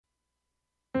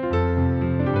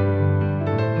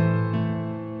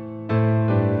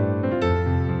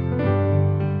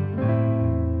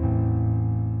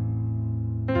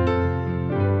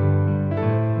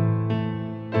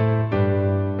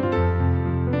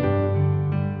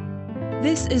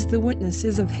This is the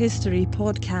Witnesses of History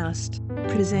podcast,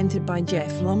 presented by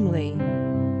Jeff Lumley.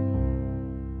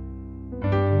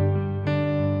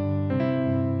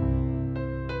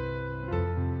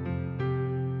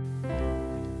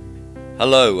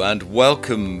 Hello and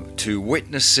welcome to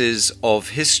Witnesses of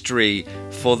History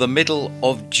for the middle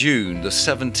of June, the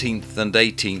 17th and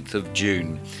 18th of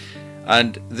June.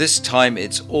 And this time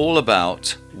it's all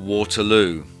about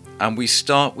Waterloo. And we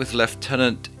start with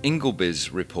Lieutenant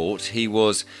Ingleby's report. He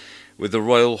was with the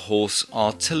Royal Horse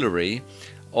Artillery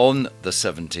on the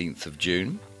 17th of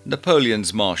June.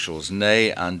 Napoleon's marshals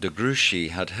Ney and de Grouchy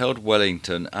had held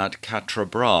Wellington at Quatre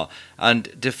Bras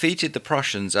and defeated the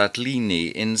Prussians at Ligny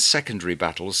in secondary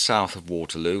battles south of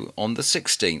Waterloo on the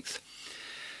 16th.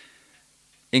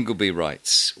 Ingleby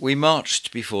writes, "We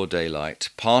marched before daylight,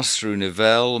 passed through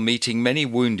Nivelles, meeting many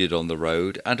wounded on the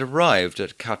road, and arrived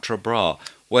at Quatre Bras,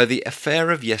 where the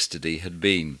affair of yesterday had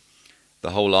been.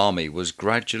 The whole army was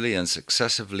gradually and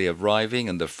successively arriving,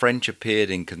 and the French appeared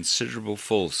in considerable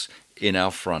force in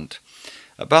our front.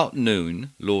 About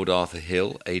noon, Lord Arthur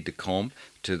Hill, aide-de-camp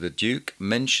to the Duke,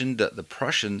 mentioned that the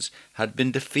Prussians had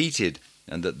been defeated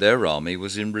and that their army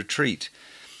was in retreat.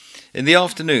 In the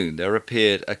afternoon there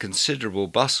appeared a considerable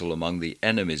bustle among the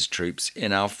enemy's troops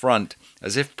in our front,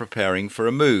 as if preparing for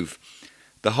a move.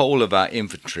 The whole of our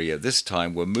infantry at this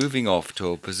time were moving off to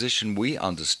a position we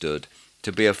understood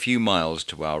to be a few miles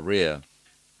to our rear.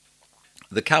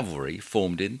 The cavalry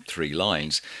formed in three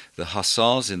lines, the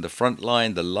hussars in the front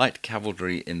line, the light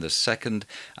cavalry in the second,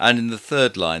 and in the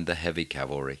third line the heavy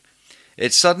cavalry.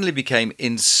 It suddenly became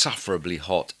insufferably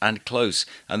hot and close,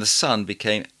 and the sun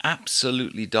became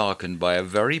absolutely darkened by a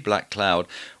very black cloud,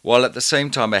 while at the same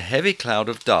time a heavy cloud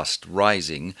of dust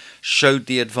rising showed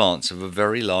the advance of a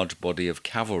very large body of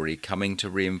cavalry coming to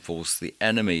reinforce the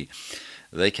enemy.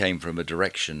 They came from a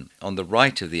direction on the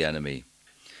right of the enemy.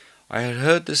 I had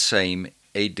heard the same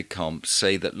aide-de-camp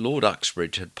say that Lord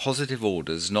Uxbridge had positive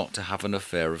orders not to have an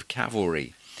affair of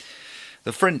cavalry.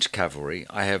 The French cavalry,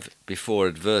 I have before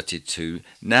adverted to,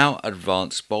 now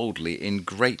advanced boldly in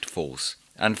great force,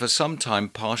 and for some time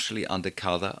partially under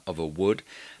cover of a wood,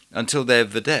 until their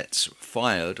vedettes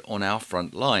fired on our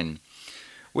front line.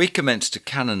 We commenced a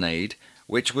cannonade,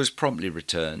 which was promptly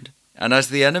returned, and as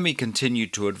the enemy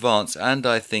continued to advance, and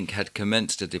I think had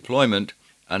commenced a deployment,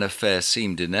 an affair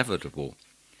seemed inevitable.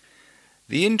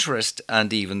 The interest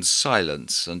and even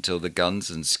silence until the guns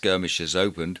and skirmishers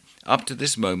opened up to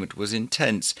this moment was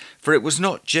intense, for it was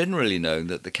not generally known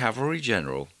that the cavalry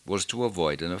general was to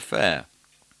avoid an affair.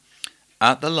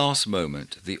 At the last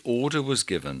moment the order was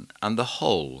given, and the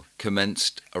whole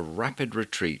commenced a rapid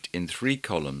retreat in three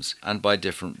columns and by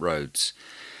different roads.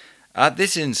 At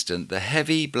this instant the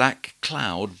heavy black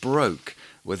cloud broke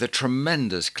with a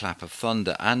tremendous clap of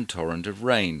thunder and torrent of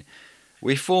rain.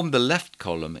 We formed the left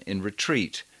column in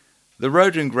retreat. The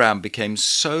road and ground became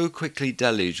so quickly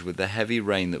deluged with the heavy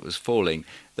rain that was falling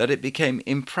that it became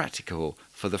impracticable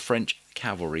for the French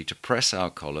cavalry to press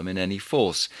our column in any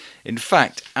force. In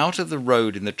fact, out of the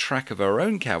road in the track of our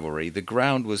own cavalry, the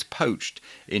ground was poached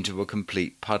into a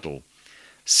complete puddle.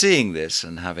 Seeing this,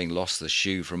 and having lost the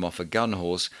shoe from off a gun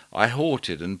horse, I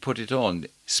halted and put it on,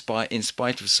 in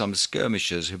spite of some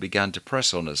skirmishers who began to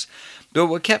press on us, but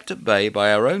were kept at bay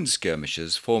by our own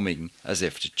skirmishers, forming as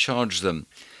if to charge them.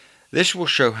 This will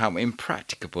show how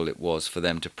impracticable it was for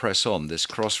them to press on this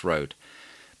crossroad.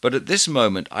 But at this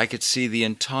moment I could see the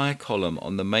entire column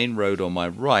on the main road on my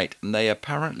right, and they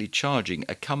apparently charging,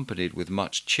 accompanied with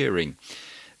much cheering.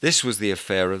 This was the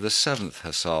affair of the 7th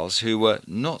Hussars, who were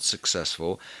not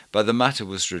successful, but the matter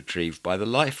was retrieved by the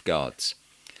Life Guards.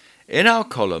 In our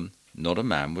column, not a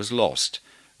man was lost.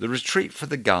 The retreat for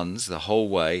the guns the whole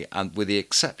way, and with the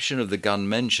exception of the gun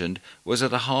mentioned, was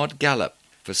at a hard gallop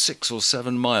for 6 or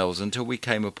 7 miles until we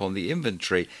came upon the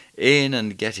infantry in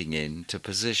and getting into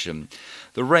position.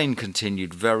 The rain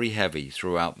continued very heavy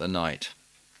throughout the night.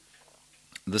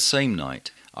 The same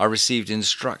night, I received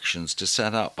instructions to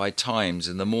set out by times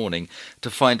in the morning to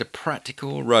find a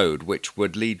practicable road which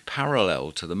would lead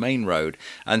parallel to the main road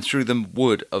and through the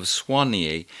wood of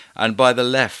Soignies and by the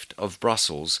left of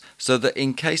Brussels, so that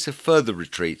in case of further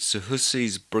retreat Sir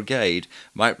Hussey's brigade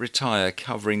might retire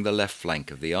covering the left flank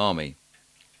of the army.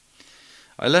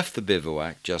 I left the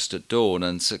bivouac just at dawn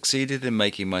and succeeded in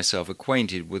making myself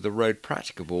acquainted with the road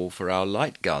practicable for our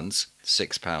light guns,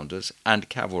 6-pounders, and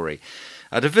cavalry.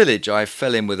 At a village I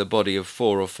fell in with a body of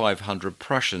 400 or 500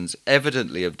 Prussians,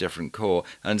 evidently of different corps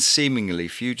and seemingly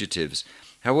fugitives.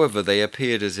 However, they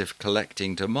appeared as if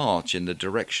collecting to march in the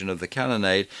direction of the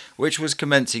cannonade, which was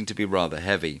commencing to be rather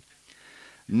heavy.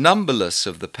 Numberless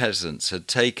of the peasants had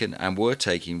taken and were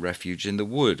taking refuge in the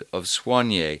wood of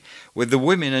Soignies, with the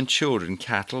women and children,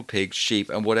 cattle, pigs, sheep,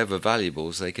 and whatever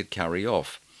valuables they could carry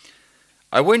off.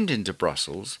 I went into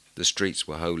Brussels. The streets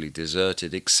were wholly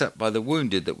deserted, except by the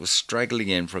wounded that were straggling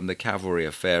in from the cavalry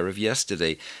affair of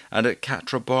yesterday, and at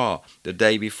Quatre Bras the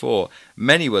day before.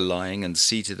 Many were lying and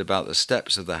seated about the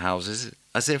steps of the houses,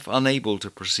 as if unable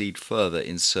to proceed further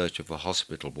in search of a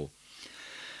hospital.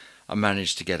 I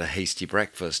managed to get a hasty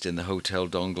breakfast in the Hotel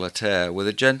d'Angleterre with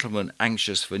a gentleman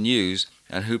anxious for news,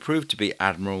 and who proved to be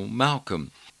Admiral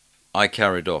Malcolm. I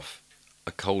carried off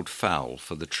a cold fowl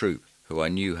for the troop, who I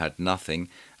knew had nothing,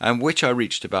 and which I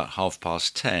reached about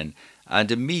 10:30, and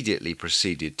immediately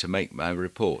proceeded to make my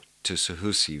report to Sir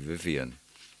Hussey Vivian.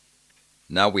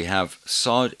 Now we have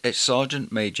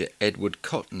Sergeant Major Edward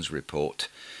Cotton's report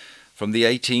from the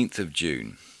 18th of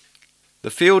June. The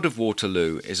field of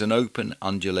Waterloo is an open,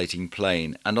 undulating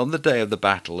plain, and on the day of the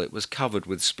battle it was covered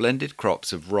with splendid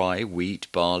crops of rye, wheat,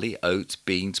 barley, oats,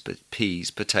 beans,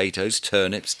 peas, potatoes,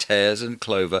 turnips, tares, and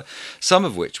clover, some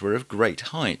of which were of great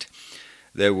height.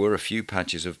 There were a few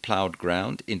patches of ploughed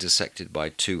ground, intersected by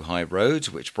 2 high roads,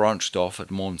 which branched off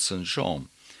at Mont-Saint-Jean.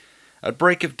 At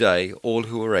break of day, all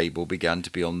who were able began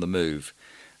to be on the move.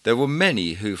 There were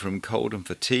many who, from cold and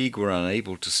fatigue, were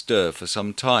unable to stir for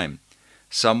some time.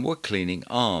 Some were cleaning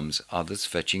arms, others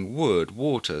fetching wood,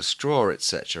 water, straw,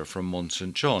 etc. from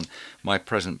Mont-Saint-Jean, my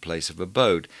present place of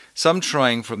abode, some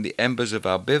trying from the embers of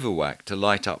our bivouac to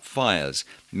light up fires,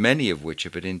 many of which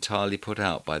had been entirely put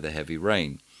out by the heavy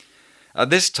rain. At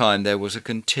this time there was a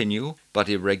continual but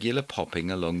irregular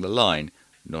popping along the line,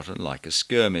 not unlike a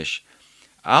skirmish.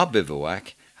 Our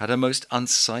bivouac had a most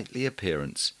unsightly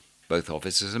appearance. Both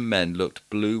officers and men looked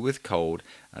blue with cold,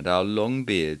 and our long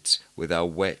beards, with our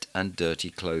wet and dirty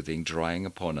clothing drying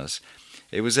upon us,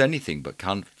 it was anything but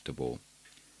comfortable.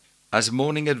 As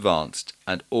morning advanced,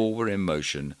 and all were in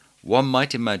motion, one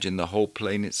might imagine the whole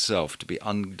plain itself to be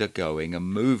undergoing a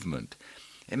movement.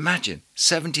 Imagine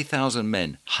 70,000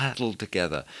 men huddled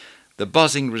together. The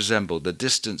buzzing resembled the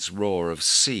distant roar of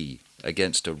sea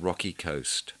against a rocky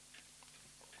coast.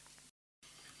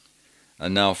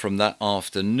 And now from that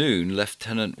afternoon,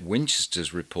 Lieutenant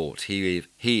Winchester's report,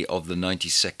 he of the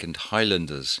 92nd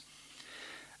Highlanders.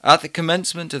 At the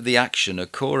commencement of the action, a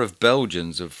corps of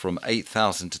Belgians of from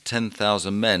 8,000 to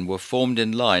 10,000 men were formed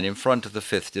in line in front of the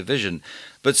 5th Division,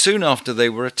 but soon after they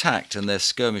were attacked and their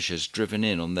skirmishers driven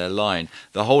in on their line.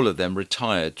 The whole of them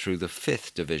retired through the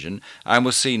 5th Division and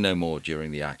were seen no more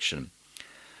during the action.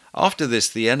 After this,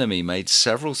 the enemy made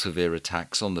several severe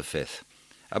attacks on the 5th.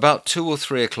 About 2 or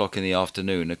 3 o'clock in the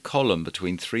afternoon, a column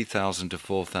between 3,000 to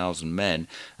 4,000 men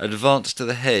advanced to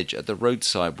the hedge at the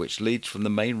roadside which leads from the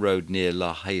main road near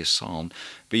La Haye-Sainte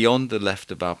beyond the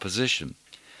left of our position.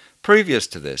 Previous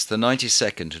to this, the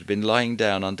 92nd had been lying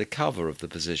down under cover of the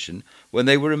position when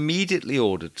they were immediately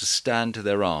ordered to stand to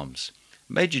their arms.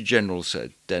 Major General Sir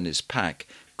Dennis Pack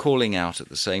calling out at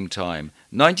the same time,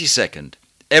 92nd,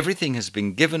 everything has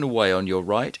been given away on your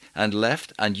right and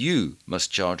left, and you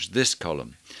must charge this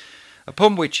column.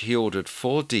 Upon which he ordered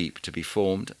 4 deep to be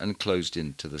formed and closed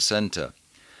into the centre.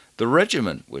 The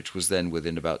regiment, which was then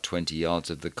within about 20 yards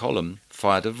of the column,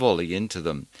 fired a volley into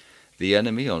them. The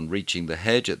enemy, on reaching the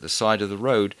hedge at the side of the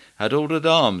road, had ordered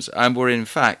arms, and were in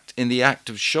fact in the act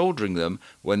of shouldering them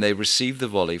when they received the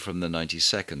volley from the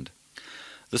 92nd.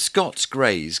 The Scots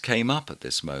Greys came up at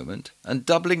this moment, and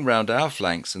doubling round our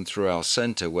flanks and through our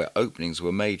centre where openings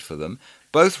were made for them,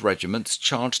 both regiments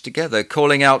charged together,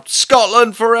 calling out,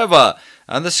 "Scotland forever!"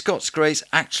 And the Scots Greys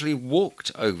actually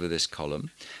walked over this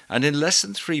column, and in less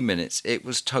than 3 minutes it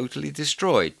was totally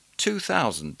destroyed,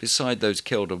 2,000, beside those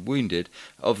killed and wounded,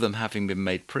 of them having been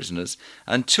made prisoners,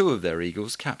 and 2 of their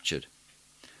eagles captured.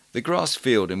 The grass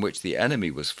field in which the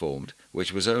enemy was formed,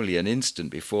 which was only an instant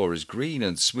before as green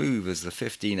and smooth as the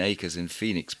 15 acres in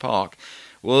Phoenix Park,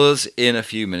 was in a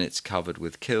few minutes covered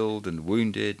with killed and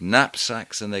wounded,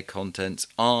 knapsacks and their contents,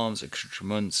 arms,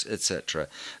 accoutrements, etc.,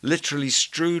 literally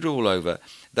strewed all over,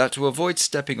 that to avoid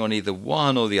stepping on either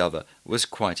one or the other was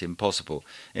quite impossible.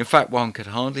 In fact, one could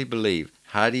hardly believe,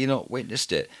 had he not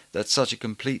witnessed it, that such a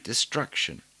complete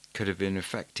destruction could have been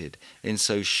effected in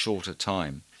so short a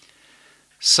time.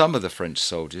 Some of the French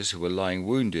soldiers who were lying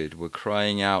wounded were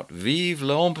crying out, "Vive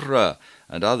l'Empereur!"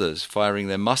 and others firing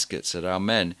their muskets at our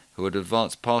men who had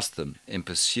advanced past them in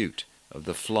pursuit of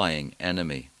the flying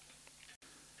enemy.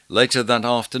 Later that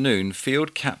afternoon,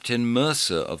 Field Captain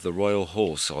Mercer of the Royal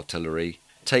Horse Artillery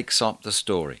takes up the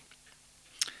story.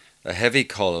 A heavy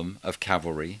column of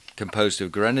cavalry, composed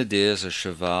of grenadiers of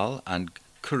cheval and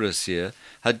cuirassiers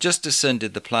had just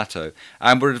descended the plateau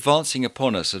and were advancing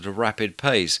upon us at a rapid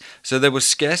pace, so there was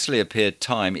scarcely appeared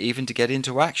time even to get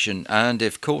into action, and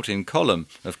if caught in column,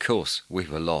 of course we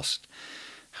were lost.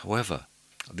 However,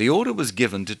 the order was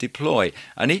given to deploy,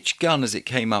 and each gun as it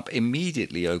came up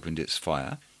immediately opened its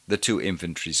fire, the 2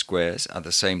 infantry squares at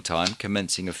the same time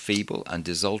commencing a feeble and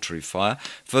desultory fire,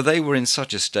 for they were in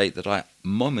such a state that I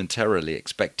momentarily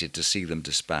expected to see them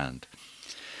disband.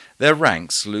 Their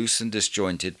ranks, loose and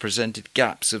disjointed, presented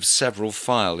gaps of several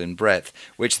file in breadth,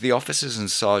 which the officers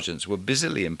and sergeants were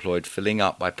busily employed filling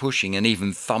up by pushing and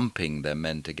even thumping their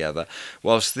men together,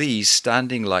 whilst these,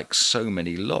 standing like so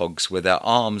many logs with their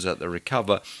arms at the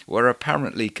recover, were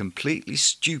apparently completely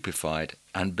stupefied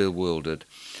and bewildered.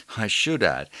 I should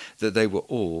add that they were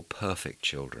all perfect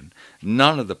children.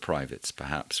 None of the privates,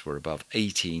 perhaps, were above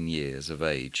 18 years of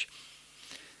age.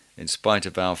 In spite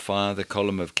of our fire, the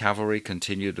column of cavalry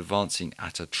continued advancing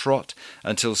at a trot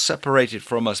until separated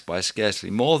from us by scarcely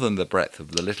more than the breadth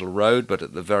of the little road, but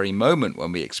at the very moment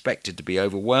when we expected to be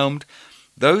overwhelmed,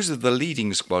 those of the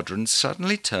leading squadron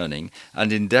suddenly turning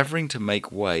and endeavouring to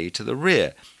make way to the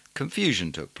rear,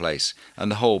 confusion took place, and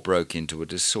the whole broke into a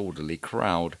disorderly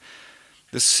crowd.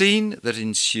 The scene that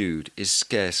ensued is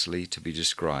scarcely to be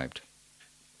described.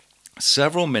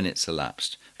 Several minutes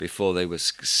elapsed before they were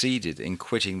succeeded in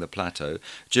quitting the plateau,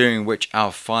 during which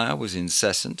our fire was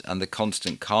incessant and the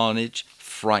constant carnage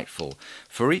frightful,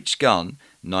 for each gun,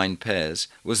 9 pairs,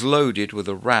 was loaded with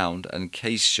a round and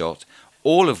case shot,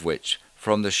 all of which,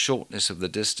 from the shortness of the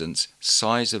distance,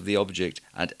 size of the object,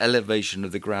 and elevation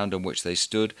of the ground on which they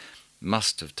stood,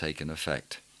 must have taken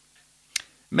effect.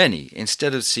 Many,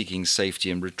 instead of seeking safety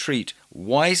and retreat,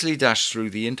 wisely dashed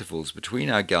through the intervals between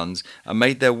our guns and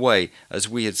made their way as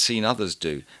we had seen others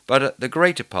do, but the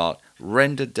greater part,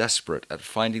 rendered desperate at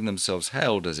finding themselves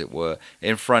held, as it were,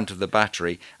 in front of the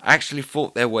battery, actually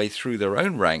fought their way through their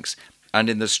own ranks, and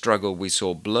in the struggle we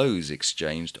saw blows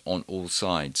exchanged on all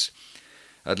sides.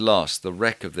 At last the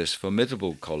wreck of this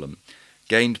formidable column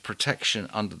gained protection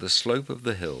under the slope of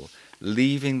the hill,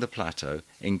 leaving the plateau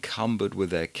encumbered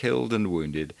with their killed and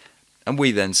wounded, and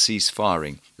we then ceased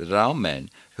firing, that our men,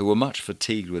 who were much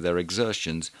fatigued with their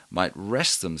exertions, might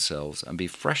rest themselves and be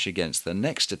fresh against the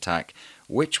next attack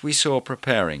which we saw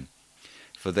preparing,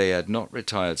 for they had not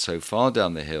retired so far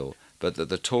down the hill but that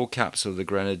the tall caps of the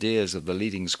grenadiers of the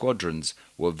leading squadrons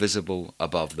were visible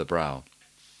above the brow.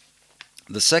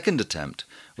 The second attempt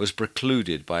was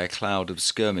precluded by a cloud of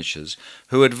skirmishers,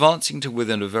 who, advancing to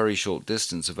within a very short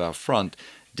distance of our front,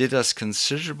 did us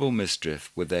considerable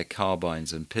mischief with their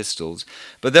carbines and pistols,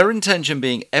 but their intention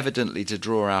being evidently to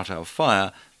draw out our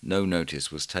fire, no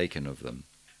notice was taken of them.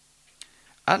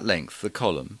 At length the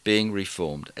column, being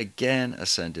reformed, again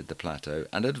ascended the plateau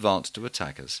and advanced to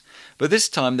attack us, but this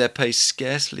time their pace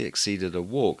scarcely exceeded a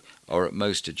walk, or at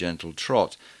most a gentle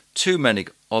trot, too many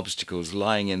obstacles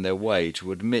lying in their way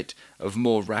to admit of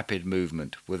more rapid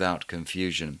movement without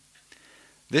confusion.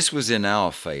 This was in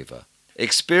our favour,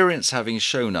 experience having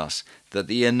shown us that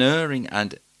the unerring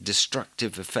and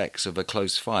destructive effects of a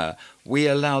close fire, we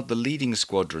allowed the leading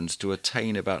squadrons to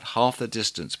attain about half the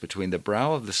distance between the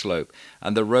brow of the slope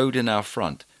and the road in our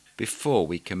front before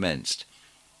we commenced.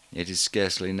 It is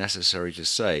scarcely necessary to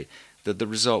say that the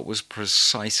result was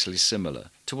precisely similar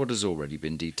to what has already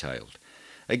been detailed.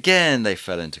 Again they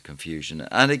fell into confusion,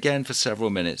 and again for several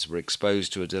minutes were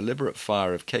exposed to a deliberate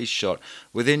fire of case shot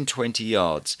within 20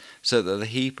 yards, so that the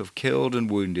heap of killed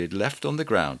and wounded left on the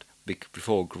ground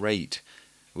before great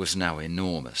was now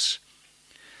enormous.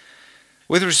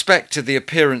 With respect to the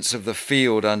appearance of the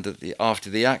field after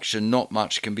the action, not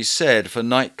much can be said, for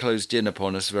night closed in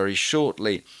upon us very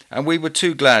shortly, and we were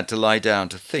too glad to lie down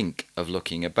to think of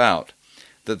looking about.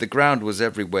 That the ground was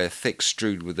everywhere thick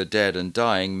strewed with the dead and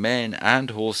dying, men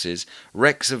and horses,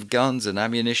 wrecks of guns and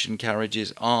ammunition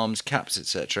carriages, arms, caps,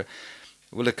 etc.,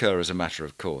 will occur as a matter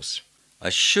of course. I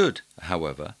should,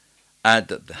 however, add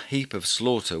that the heap of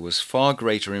slaughter was far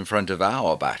greater in front of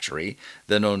our battery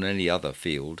than on any other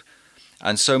field,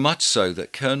 and so much so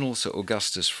that Colonel Sir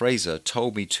Augustus Fraser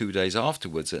told me 2 days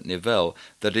afterwards at Nivelles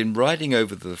that in riding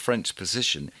over the French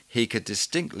position he could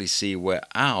distinctly see where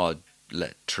our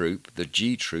troop, the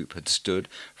G troop, had stood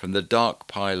from the dark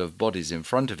pile of bodies in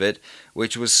front of it,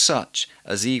 which was such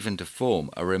as even to form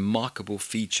a remarkable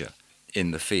feature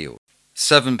in the field.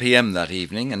 7 p.m. that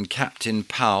evening, and Captain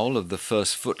Powell of the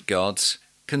 1st Foot Guards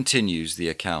continues the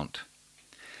account.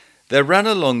 There ran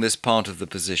along this part of the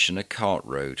position a cart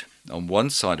road, on one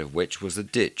side of which was a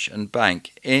ditch and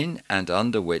bank, in and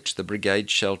under which the brigade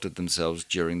sheltered themselves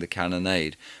during the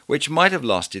cannonade, which might have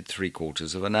lasted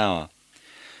 3/4 of an hour.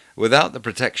 Without the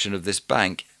protection of this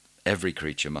bank, Every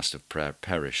creature must have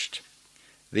perished.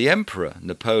 The Emperor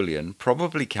Napoleon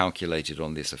probably calculated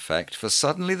on this effect, for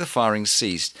suddenly the firing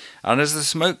ceased, and as the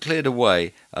smoke cleared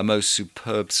away, a most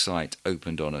superb sight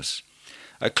opened on us.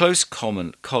 A close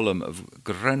column of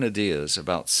grenadiers,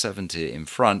 about 70 in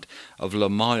front, of Le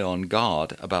Maillon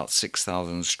Guard, about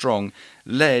 6,000 strong,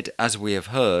 led, as we have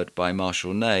heard, by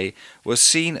Marshal Ney, was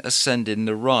seen ascending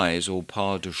the rise au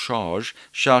pas de charge,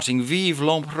 shouting "Vive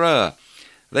l'Empereur!"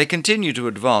 They continued to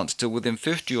advance till within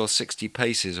 50 or 60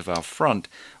 paces of our front,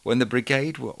 when the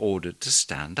brigade were ordered to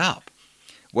stand up.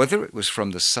 Whether it was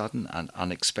from the sudden and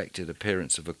unexpected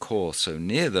appearance of a corps so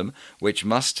near them, which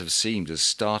must have seemed as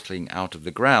startling out of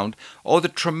the ground, or the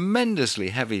tremendously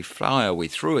heavy fire we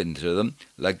threw into them,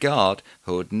 La Garde,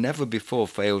 who had never before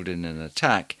failed in an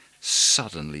attack,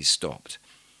 suddenly stopped.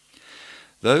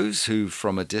 Those who,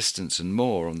 from a distance and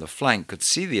more on the flank, could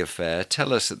see the affair,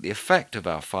 tell us that the effect of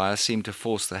our fire seemed to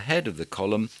force the head of the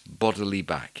column bodily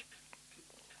back.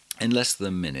 In less than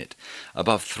a minute,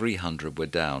 above 300 were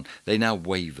down. They now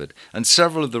wavered, and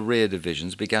several of the rear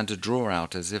divisions began to draw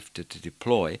out as if to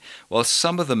deploy, while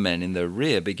some of the men in their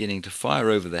rear beginning to fire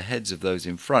over the heads of those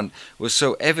in front was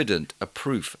so evident a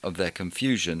proof of their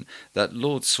confusion that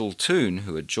Lord Saltoun,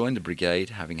 who had joined the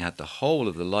brigade, having had the whole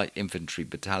of the light infantry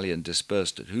battalion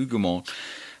dispersed at Hougoumont,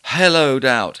 halloed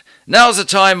out, "Now's the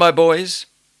time, my boys!"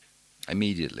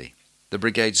 Immediately, the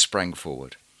brigade sprang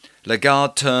forward. La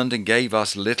Garde turned and gave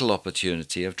us little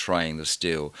opportunity of trying the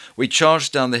steel. We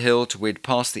charged down the hill till we had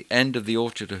passed the end of the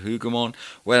orchard of Hougoumont,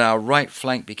 when our right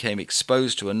flank became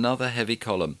exposed to another heavy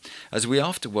column, as we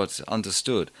afterwards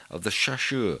understood, of the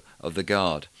chasseurs of the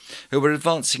Guard, who were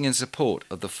advancing in support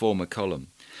of the former column.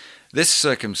 This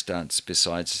circumstance,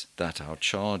 besides that our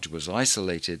charge was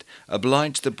isolated,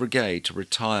 obliged the brigade to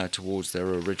retire towards their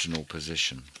original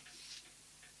position.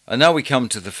 And now we come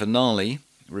to the finale,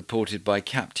 reported by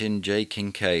Captain J.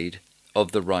 Kincaid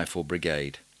of the Rifle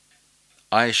Brigade.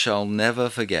 I shall never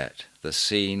forget the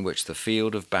scene which the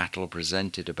field of battle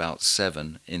presented about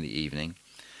 7 in the evening.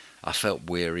 I felt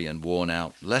weary and worn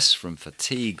out, less from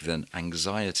fatigue than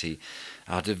anxiety.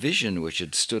 Our division, which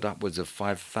had stood upwards of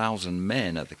 5,000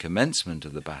 men at the commencement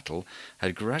of the battle,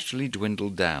 had gradually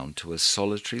dwindled down to a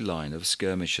solitary line of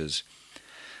skirmishers.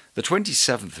 The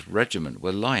 27th Regiment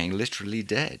were lying literally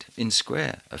dead, in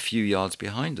square, a few yards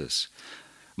behind us.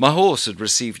 My horse had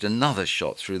received another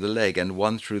shot through the leg and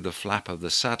one through the flap of the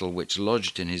saddle, which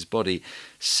lodged in his body,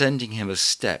 sending him a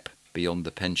step beyond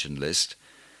the pension list.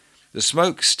 The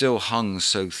smoke still hung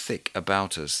so thick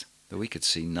about us that we could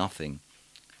see nothing.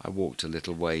 I walked a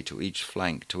little way to each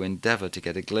flank to endeavour to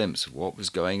get a glimpse of what was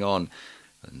going on,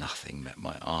 but nothing met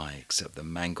my eye except the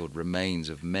mangled remains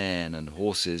of men and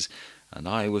horses, and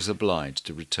I was obliged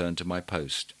to return to my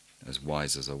post, as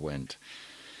wise as I went.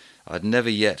 I had never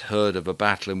yet heard of a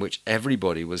battle in which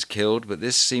everybody was killed, but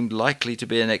this seemed likely to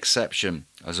be an exception,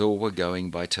 as all were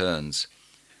going by turns.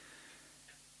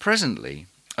 Presently,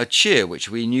 a cheer which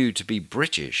we knew to be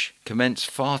British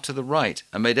commenced far to the right,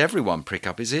 and made everyone prick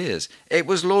up his ears. It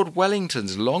was Lord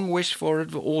Wellington's long-wished-for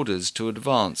orders to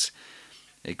advance.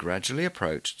 It gradually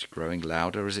approached, growing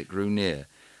louder as it grew near.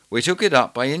 We took it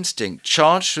up by instinct,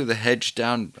 charged through the hedge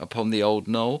down upon the old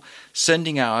knoll,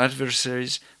 sending our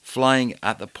adversaries flying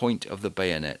at the point of the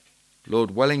bayonet.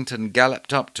 Lord Wellington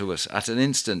galloped up to us at an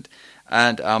instant,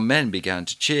 and our men began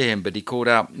to cheer him, but he called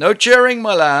out, "No cheering,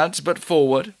 my lads, but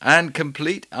forward, and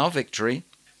complete our victory."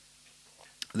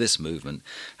 This movement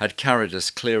had carried us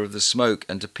clear of the smoke,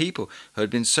 and to people who had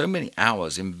been so many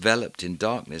hours enveloped in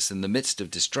darkness in the midst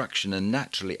of destruction and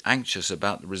naturally anxious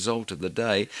about the result of the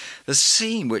day, the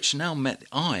scene which now met the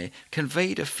eye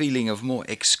conveyed a feeling of more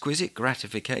exquisite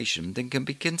gratification than can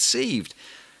be conceived.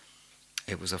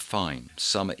 It was a fine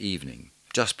summer evening,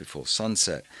 just before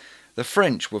sunset. The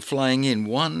French were flying in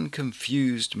one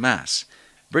confused mass.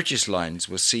 British lines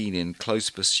were seen in close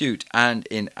pursuit and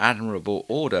in admirable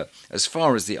order as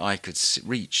far as the eye could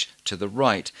reach to the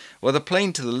right, while the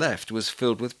plain to the left was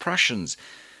filled with Prussians.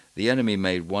 The enemy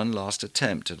made one last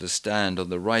attempt at a stand on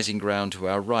the rising ground to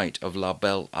our right of La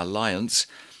Belle Alliance,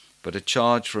 but a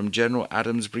charge from General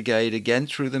Adams' brigade again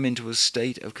threw them into a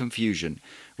state of confusion,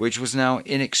 which was now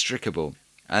inextricable,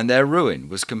 and their ruin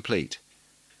was complete.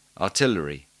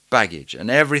 Artillery, baggage,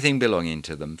 and everything belonging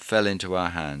to them fell into our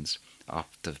hands.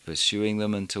 After pursuing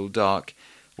them until dark,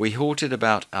 we halted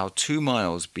about our 2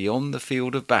 miles beyond the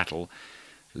field of battle,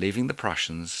 leaving the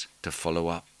Prussians to follow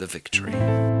up the victory.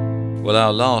 Well,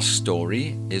 our last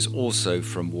story is also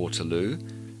from Waterloo,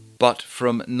 but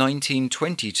from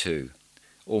 1922,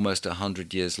 almost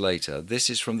 100 years later. This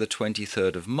is from the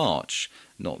 23rd of March,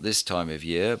 not this time of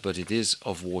year, but it is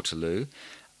of Waterloo,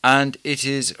 And it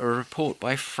is a report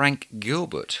by Frank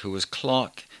Gilbert, who was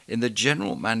clerk in the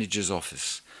General Manager's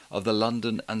office of the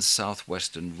London and South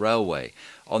Western Railway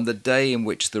on the day in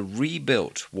which the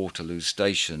rebuilt Waterloo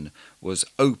Station was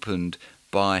opened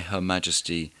by Her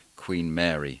Majesty Queen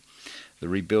Mary. The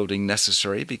rebuilding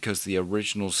necessary because the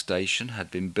original station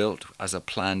had been built as a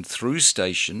planned through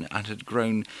station and had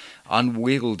grown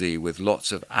unwieldy with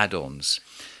lots of add-ons,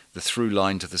 the through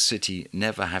line to the city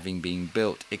never having been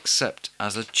built except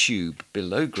as a tube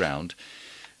below ground,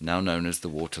 now known as the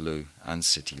Waterloo and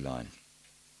City Line.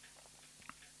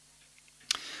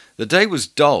 The day was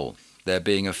dull, there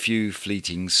being a few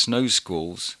fleeting snow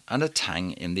squalls and a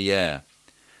tang in the air.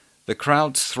 The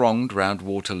crowds thronged round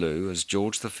Waterloo as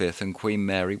George V and Queen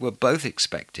Mary were both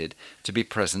expected to be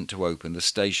present to open the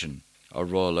station. A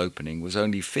royal opening was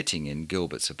only fitting in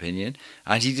Gilbert's opinion,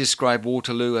 and he described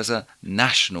Waterloo as a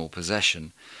national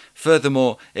possession.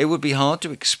 Furthermore, it would be hard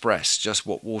to express just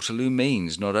what Waterloo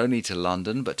means, not only to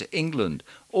London but to England.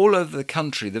 All over the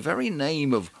country, the very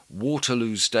name of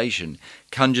Waterloo Station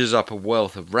conjures up a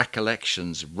wealth of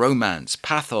recollections, romance,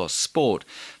 pathos, sport,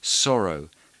 sorrow,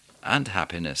 and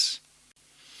happiness.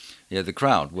 Yet the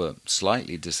crowd were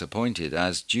slightly disappointed,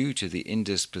 as due to the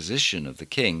indisposition of the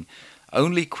king,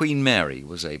 only Queen Mary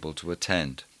was able to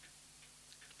attend.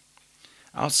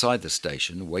 Outside the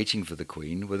station, waiting for the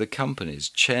Queen, were the company's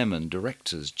chairman,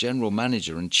 directors, general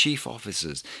manager and chief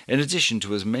officers, in addition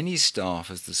to as many staff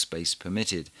as the space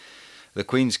permitted. The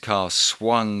Queen's car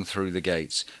swung through the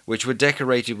gates, which were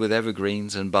decorated with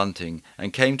evergreens and bunting,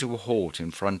 and came to a halt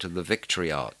in front of the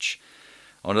Victory Arch.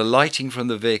 On alighting from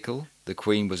the vehicle, the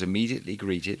Queen was immediately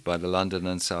greeted by the London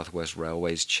and South West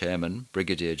Railway's chairman,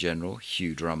 Brigadier General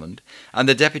Hugh Drummond, and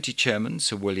the deputy chairman,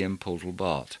 Sir William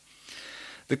Poulter-Bart.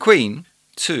 The Queen,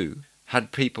 too,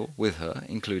 had people with her,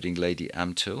 including Lady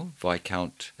Amtil,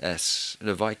 Viscount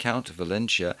of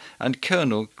Valentia, and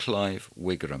Colonel Clive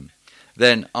Wigram.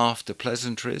 Then, after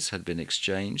pleasantries had been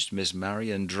exchanged, Miss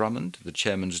Marian Drummond, the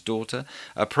chairman's daughter,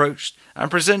 approached and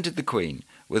presented the Queen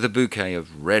with a bouquet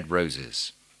of red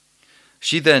roses.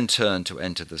 She then turned to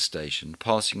enter the station,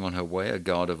 passing on her way a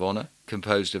guard of honour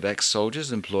composed of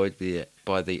ex-soldiers employed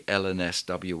by the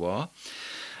LNSWR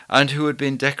and who had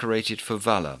been decorated for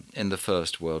valour in the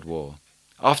First World War.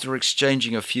 After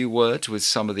exchanging a few words with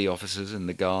some of the officers in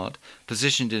the guard,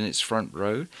 positioned in its front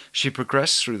row, she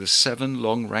progressed through the 7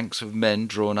 long ranks of men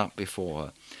drawn up before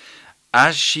her.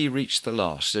 As she reached the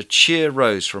last, a cheer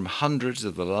rose from hundreds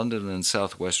of the London and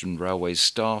South Western Railway's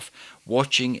staff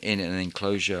watching in an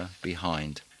enclosure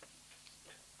behind.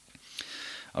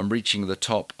 On reaching the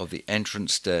top of the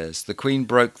entrance stairs, the Queen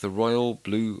broke the royal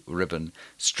blue ribbon,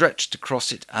 stretched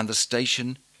across it, and the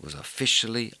station was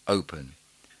officially open.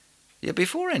 Yet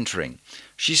before entering,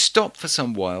 she stopped for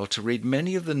some while to read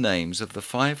many of the names of the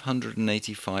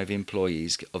 585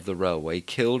 employees of the railway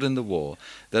killed in the war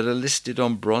that are listed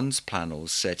on bronze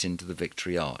panels set into the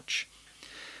Victory Arch.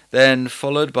 Then,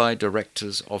 followed by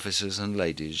directors, officers and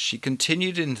ladies, she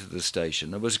continued into the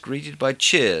station and was greeted by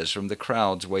cheers from the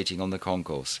crowds waiting on the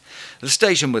concourse. The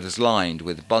station was lined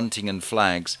with bunting and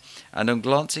flags, and on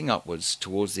glancing upwards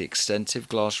towards the extensive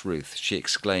glass roof, she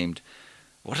exclaimed,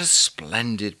 "What a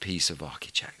splendid piece of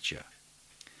architecture!"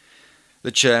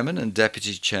 The chairman and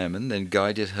deputy chairman then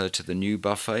guided her to the new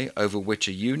buffet, over which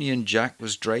a Union Jack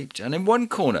was draped, and in one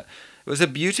corner was a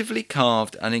beautifully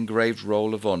carved and engraved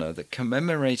roll of honour that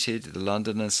commemorated the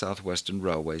London and South Western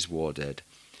Railway's war dead.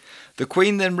 The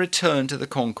Queen then returned to the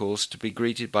concourse to be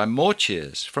greeted by more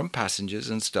cheers from passengers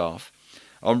and staff.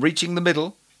 On reaching the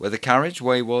middle, where the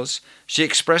carriageway was, she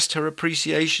expressed her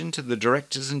appreciation to the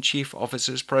directors and chief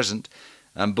officers present,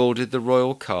 and boarded the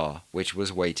royal car which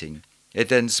was waiting. It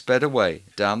then sped away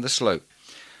down the slope,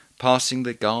 passing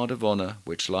the guard of honour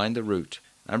which lined the route,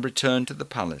 and returned to the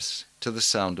palace to the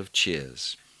sound of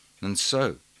cheers. And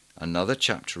so another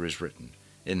chapter is written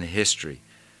in the history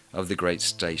of the great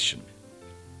station.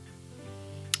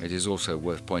 It is also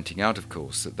worth pointing out, of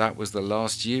course, that that was the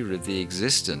last year of the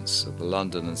existence of the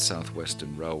London and South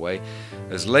Western Railway,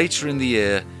 as later in the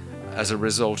year, as a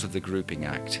result of the Grouping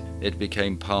Act, it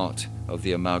became part of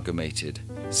the amalgamated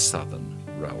Southern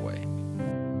Railway.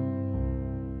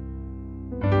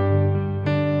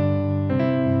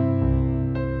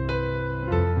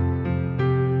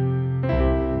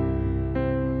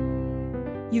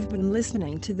 You've been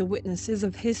listening to the Witnesses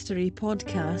of History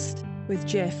podcast with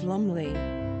Jeff Lumley.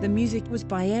 The music was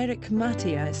by Eric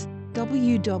Matthias.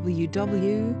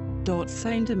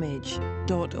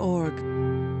 www.soundimage.org